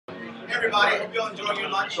Everybody, hope you're all enjoying your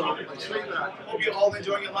lunch. Hope you're all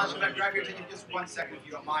enjoying your lunch. I'm going to grab your attention just 1 second, if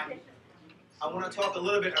you don't mind. I want to talk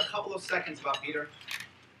a couple of seconds about Peter,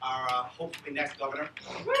 our hopefully next governor.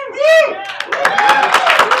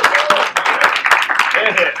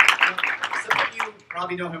 Some of you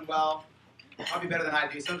probably know him well, probably better than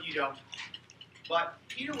I do. Some of you don't. But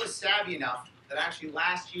Peter was savvy enough that actually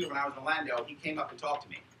last year when I was in Orlando, he came up and talked to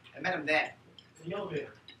me. I met him then. In the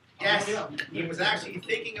elevator. Yes, he was actually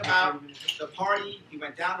thinking about the party. He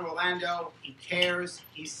went down to Orlando. He cares.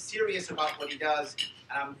 He's serious about what he does.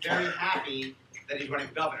 And I'm very happy that he's running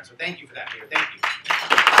for governor. So thank you for that, Peter. Thank you.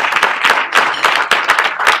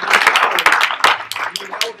 We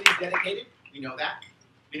know that he's dedicated. We know that.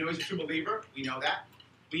 We know he's a true believer. We know that.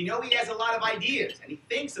 We know he has a lot of ideas, and he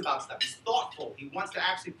thinks about stuff. He's thoughtful. He wants to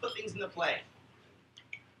actually put things into play.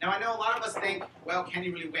 Now, I know a lot of us think, well, can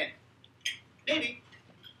he really win? Maybe.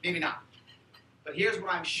 Maybe not. But here's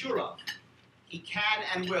what I'm sure of. He can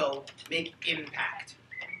and will make impact.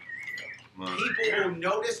 People will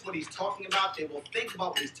notice what he's talking about. They will think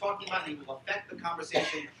about what he's talking about, and he will affect the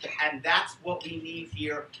conversation. And that's what we need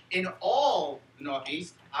here in all the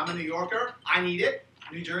Northeast. I'm a New Yorker. I need it.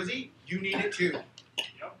 New Jersey, you need it too.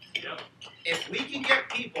 If we can get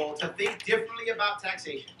people to think differently about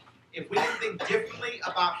taxation, if we can think differently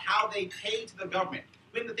about how they pay to the government,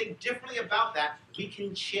 if we can think differently about that, we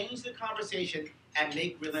can change the conversation and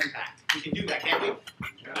make real impact. We can do that, can't we?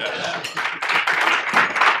 Yes.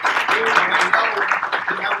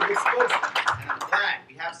 We have a good spokesman, and I'm glad.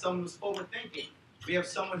 We have someone who's forward thinking. We have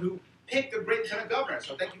someone who picked a great lieutenant governor,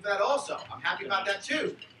 so thank you for that also. I'm happy about that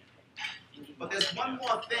too. But there's one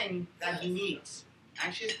more thing that he needs.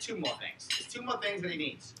 Actually, there's two more things. There's two more things that he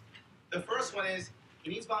needs. The first one is he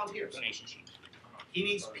needs volunteers. He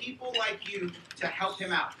needs people like you to help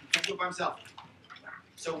him out. He can't do it by himself.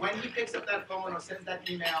 So when he picks up that phone or sends that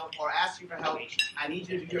email or asks you for help, I need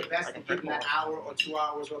you to do your best to give him that hour or 2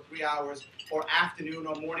 hours or 3 hours or afternoon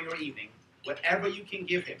or morning or evening. Whatever you can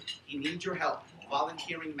give him, he needs your help.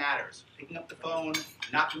 Volunteering matters. Picking up the phone,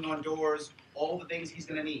 knocking on doors, all the things he's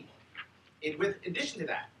going to need. In addition to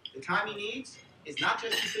that, the time he needs is not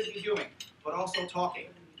just physically doing, but also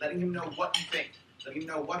talking, letting him know what you think, letting him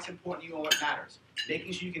know what's important to you and what matters,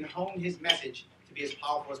 making sure you can hone his message to be as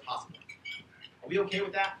powerful as possible. Are we okay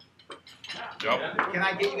with that? Yep. Can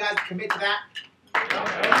I get you guys to commit to that?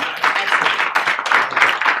 Excellent.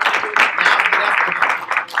 Now,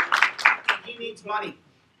 he needs money.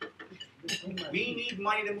 We need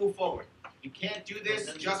money to move forward. We can't do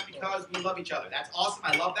this just because we love each other. That's awesome.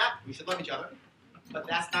 I love that. We should love each other. But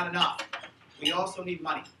that's not enough. We also need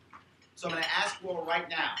money. So I'm going to ask you all right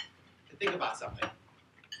now to think about something.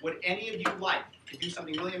 Would any of you like to do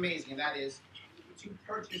something really amazing, and that is to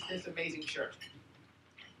purchase this amazing shirt?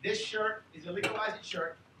 This shirt is a legalized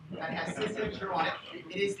shirt that has his signature on it.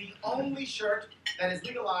 It is the only shirt that is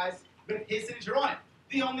legalized with his signature on it.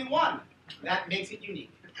 The only one. That makes it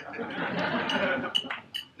unique.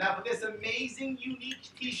 Now for this amazing, unique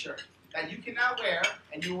t-shirt that you can now wear,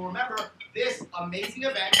 and you will remember this amazing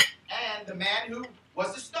event and the man who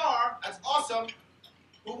was the star, that's awesome,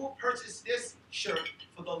 who will purchase this shirt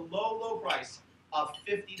for the low, low price of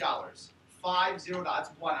 $50. $50. That's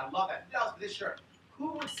one. I love that. $50 for this shirt.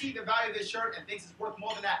 Who would see the value of this shirt and thinks it's worth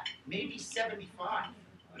more than that? Maybe $75.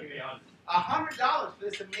 $100 for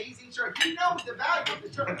this amazing shirt. He knows the value of the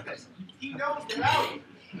shirt. He knows the value.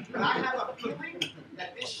 But I have a feeling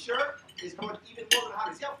that this shirt is worth even more than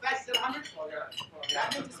 100. See how fast he said 100? That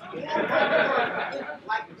makes it more worth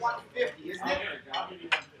like 150, isn't it?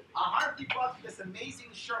 150 bucks for this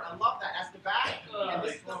amazing shirt. I love that. That's the back, and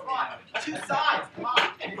this is the front. Two sides. Come on.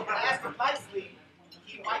 And if you ask him nicely,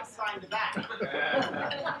 he might sign the back.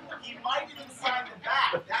 He might even sign the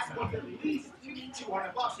back. That's worth at least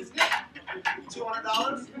 $200 bucks, isn't it?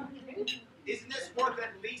 $200? Isn't this worth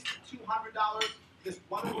at least $200? This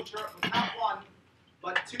wonderful shirt with not one,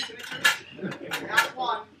 but two signatures. Not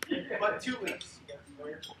one, but two links.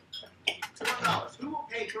 $200. Who will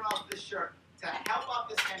pay $200 for this shirt to help out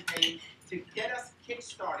this campaign, to get us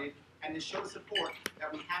kick-started, and to show the support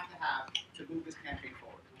that we have to move this campaign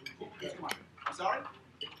forward? Who will pay $200? I'm sorry?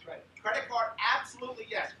 Credit card, absolutely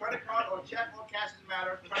yes. Credit card or check or cash doesn't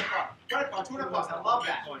matter. Credit card. Credit card, $200. I love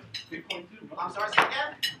that. Bitcoin too. I'm sorry, say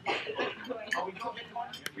again? Are we doing Bitcoin?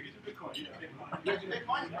 We can do Bitcoin. You do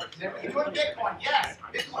Bitcoin? You're doing Bitcoin, yes.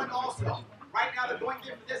 Bitcoin also. Right now they're going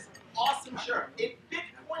in for this awesome shirt. In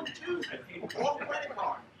Bitcoin too, or credit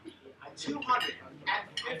card. $250.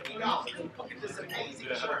 Look at this amazing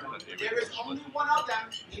shirt. There is only one of them.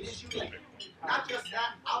 It is unique. Not just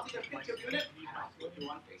that, I'll take a picture of you in it and I'll put you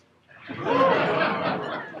on Facebook.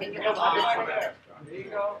 There you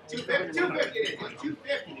go. 250, 250 it is.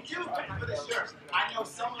 250. 250 for this shirt. I know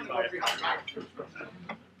someone will go 300, right?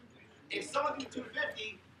 If someone do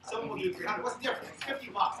 250, someone will do 300. What's the difference? It's 50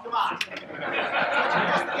 bucks. Come on. What's the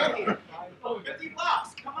get here? 50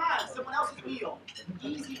 bucks. Come on. Someone else's meal.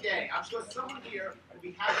 Easy day. I'm sure someone here will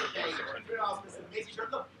be happy to pay $300 for this amazing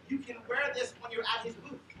shirt. Look, you can wear this when you're at his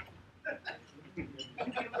booth. You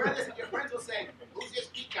can wear this and your friends will say, "Who's this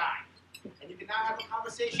geek guy?" And you can now have a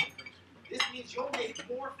conversation. This means you'll make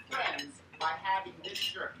more friends by having this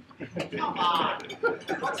shirt. Come on.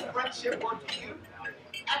 What's friendship worth to you?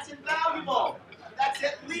 That's invaluable. That's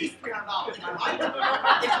at least $300. Am I right?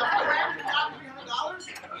 Is a friend not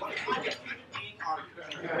 $300? What kind of human being are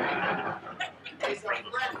you? Is a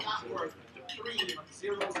friend not worth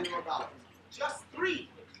 $300? Just $300.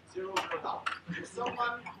 Will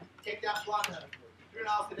someone take that plunge,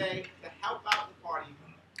 $300 today, to help out the party,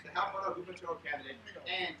 to help out our gubernatorial candidate,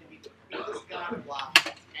 and to be the biggest guy on the block,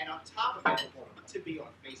 and on top of it, to be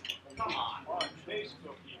on Facebook? Come on.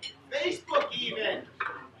 Facebook even.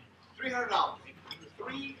 $300.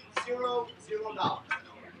 $300.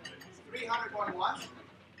 300 going once.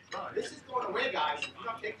 This is going away, guys. If you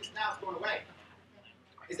don't take this now, it's going away.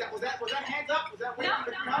 Was that hands up? Was that waiting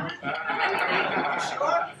for 300? You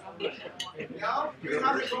sure? No?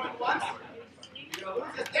 300 going once? You're gonna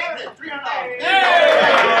lose this. There it is. $300.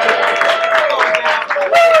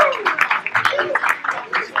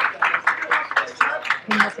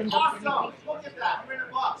 Awesome. Look at that.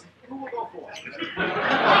 $300. Who will go for?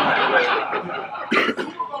 Who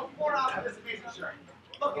will go $4 for this amazing shirt?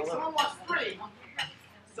 Look, if someone wants 3,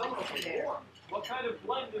 someone will pay 4. What kind of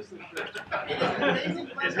blend is this? It is an amazing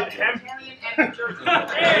blend of Libertarian and New Jersey. An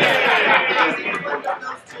amazing blend of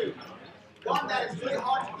those two. One that is really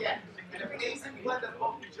hard to get. An amazing blend of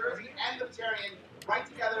both New Jersey and Libertarian right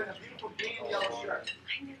together in a beautiful green and yellow shirt.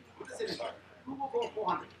 Put this in here. Who will go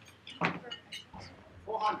 400?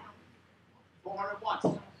 400. 400 once.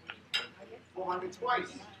 400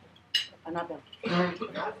 twice. Another. No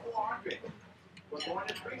 400. We're going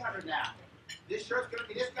to 300 now. This shirt's going to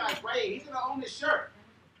be this guy's way. He's going to own this shirt.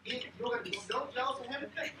 You're going to be so jealous of him.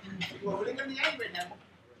 You're really going to be angry at him.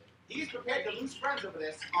 He's prepared to lose friends over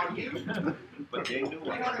this. Are you? But they knew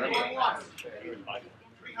 300 going once.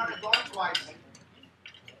 300 going twice.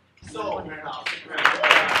 So,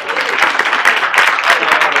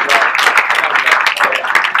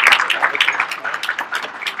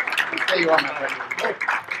 there you are, my friend.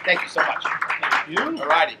 Thank you so much. Thank you. All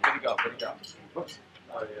righty, good to go. Good to go. Oops.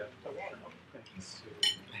 Oh, yeah.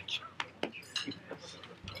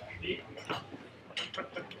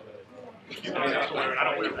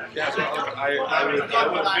 That's what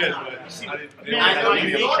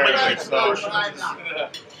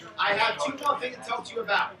I have 2 more things to talk to you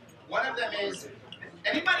about. One of them is,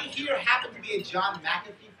 anybody here happen to be a John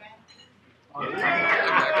McAfee fan?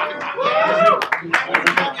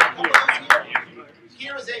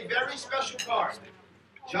 Here is a very special card.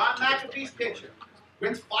 John McAfee's picture.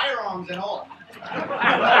 With firearms and all. With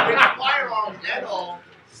firearms and all.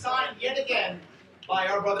 Signed yet again by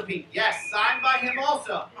our brother Pete. Yes, signed by him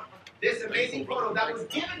also. This amazing photo that was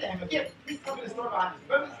given to him. A gift. Please come to the store behind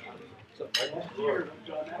us. Here,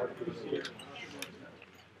 John Adams here.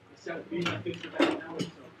 Instead of being a picture back now, it's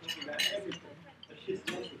talking about everything. That's just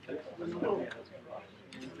the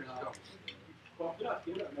Cough it up,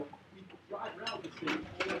 get it up. No, we drive around this thing all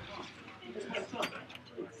the time. It's my son.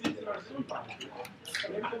 It sits in our Zoom box.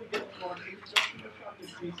 Every time we get to our kids, just in the truck and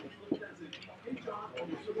see some flip that says, "Hey John,"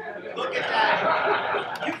 Look at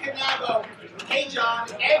that. You can now go, "Hey John,"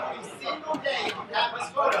 every single day you have this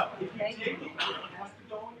photo. If you take it, it has to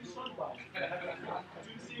go on your son box.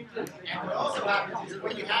 And what also happens is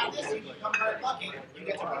when you have this, you become very lucky, you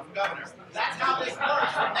get to run for governor. That's how this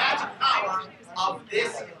works, the magic power of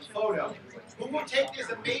this photo. Who will take this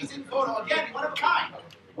amazing photo, again, one of a kind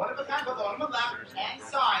photo on the left and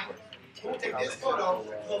signed. Who will take this photo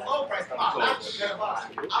for the low price? Come on, that's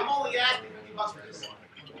 $50. I'm only asking $50 for this.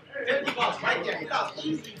 $50 right there. $50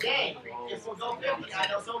 easy day. If we'll go 50, I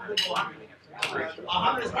know some people go 100.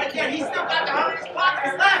 100 is right there. He's still got the 100 in his pocket.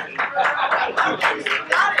 It's left. He's still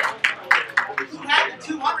got it. Who had the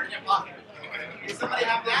 200 in their pocket? Does somebody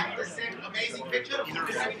have that? The same amazing picture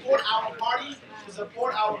to support our party, to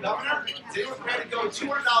support our governor? Is anyone prepared to go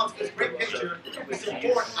 $200 for this great picture to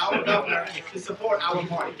support our governor, to support our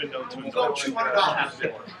party? Who will go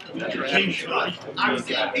 $200? I'm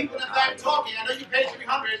seeing people in the back talking. I know you paid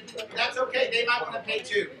 $300. That's okay. They might want to pay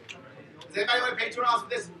 $2. Does anybody want to pay $200 for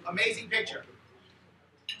this amazing picture?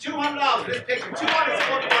 $200 for this picture. $200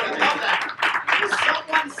 support the party. Love that.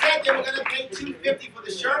 Someone said they were going to pay $250 for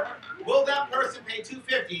the shirt. Will that person pay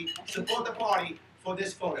 $250 support the party for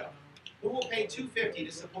this photo? Who will pay $250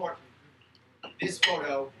 to support this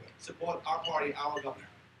photo, support our party, our governor?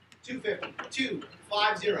 $250,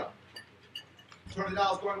 $250.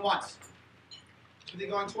 $200 going once. $250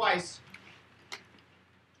 going twice.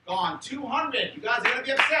 Gone. $200. You guys are gonna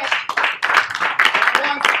be upset. Going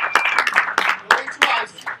once. Going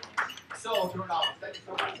twice. Sold. $200. Thank you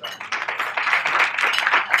so much, sir.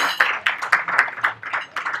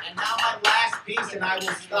 And now my last piece, and I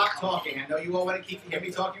will stop talking. I know you all want to hear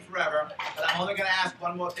me talking forever, but I'm only going to ask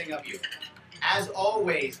one more thing of you. As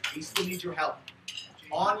always, we still need your help.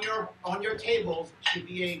 On your tables should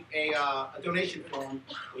be a donation form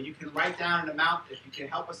where you can write down an amount. If you can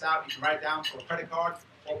help us out, you can write it down for a credit card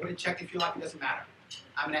or put a check if you like. It doesn't matter.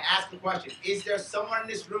 I'm going to ask the question: is there someone in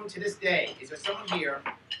this room to this day? Is there someone here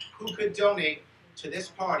who could donate to this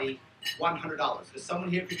party $100? Is someone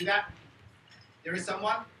here who could do that? There is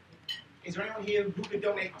someone. Is there anyone here who could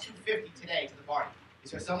donate $250 today to the party?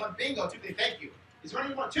 Is there someone? Bingo, $250. Thank you. Is there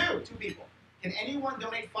anyone? Two people. Can anyone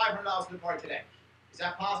donate $500 to the party today? Is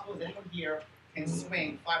that possible? Is anyone here can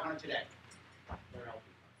swing $500 today?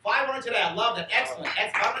 $500 today. I love that. Excellent.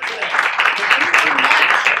 $500 today. Can anyone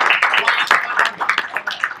match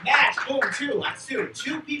 $500? Match. Boom. Two. That's two.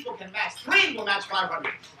 Two people can match. Three will match $500.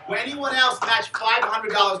 Will anyone else match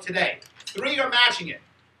 $500 today? Three are matching it.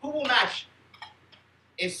 Who will match?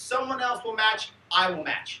 If someone else will match, I will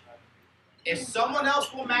match. If someone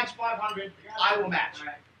else will match $500, I will match.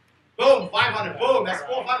 Boom, $500. Boom. That's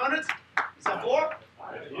 4 $500s? Is that 4?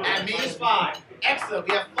 And me is 5. Excellent.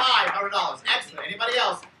 We have $500. Excellent. Anybody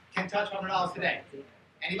else can touch $500 today?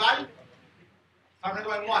 Anybody? $500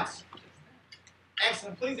 going once.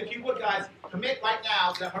 Excellent. Please, if you would, guys, commit right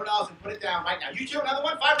now to that $100 and put it down right now. You two, another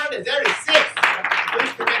one? $500. There it is. 6.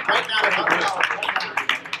 Please commit right now to $100.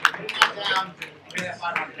 Put that down. Commit at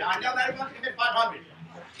 $500. Now, I know that everyone can commit $500.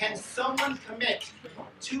 Can someone commit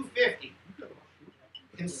 $250?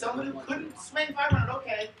 Can someone who couldn't swing $500?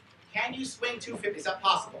 Okay. Can you swing $250? Is that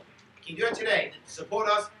possible? Can you do it today to support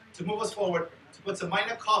us, to move us forward, to put some money in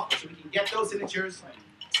the coffin so we can get those signatures,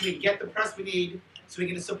 so we can get the press we need, so we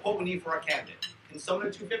can get the support we need for our candidate? Can someone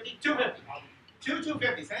do $250? $250. Two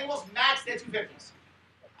 $250s. Can anyone else match their $250s?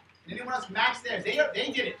 Can anyone else match theirs? They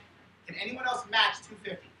did it. Can anyone else match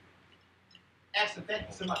 $250? Excellent. Thank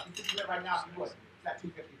you so much. You can commit right now if you would. That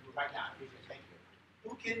 $250 right now. I appreciate it. Thank you.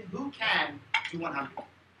 Who can do $100?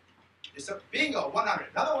 There's a bingo,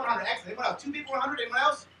 $100. Another $100. Excellent. Anyone else? 2 people, $100. Anyone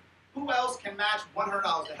else? Who else can match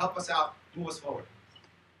 $100 to help us out, move us forward?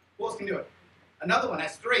 Who else can do it? Another one.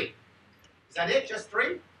 That's 3. Is that it? Just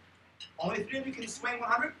 3? Only 3 of you can swing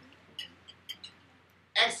 $100?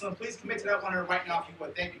 Excellent. Please commit to that $100 right now if you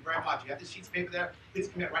would. Thank you very much. You have the sheets of paper there. Please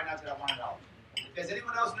commit right now to that $100. If there's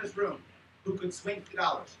anyone else in this room who could swing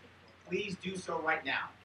 $50, please do so right now.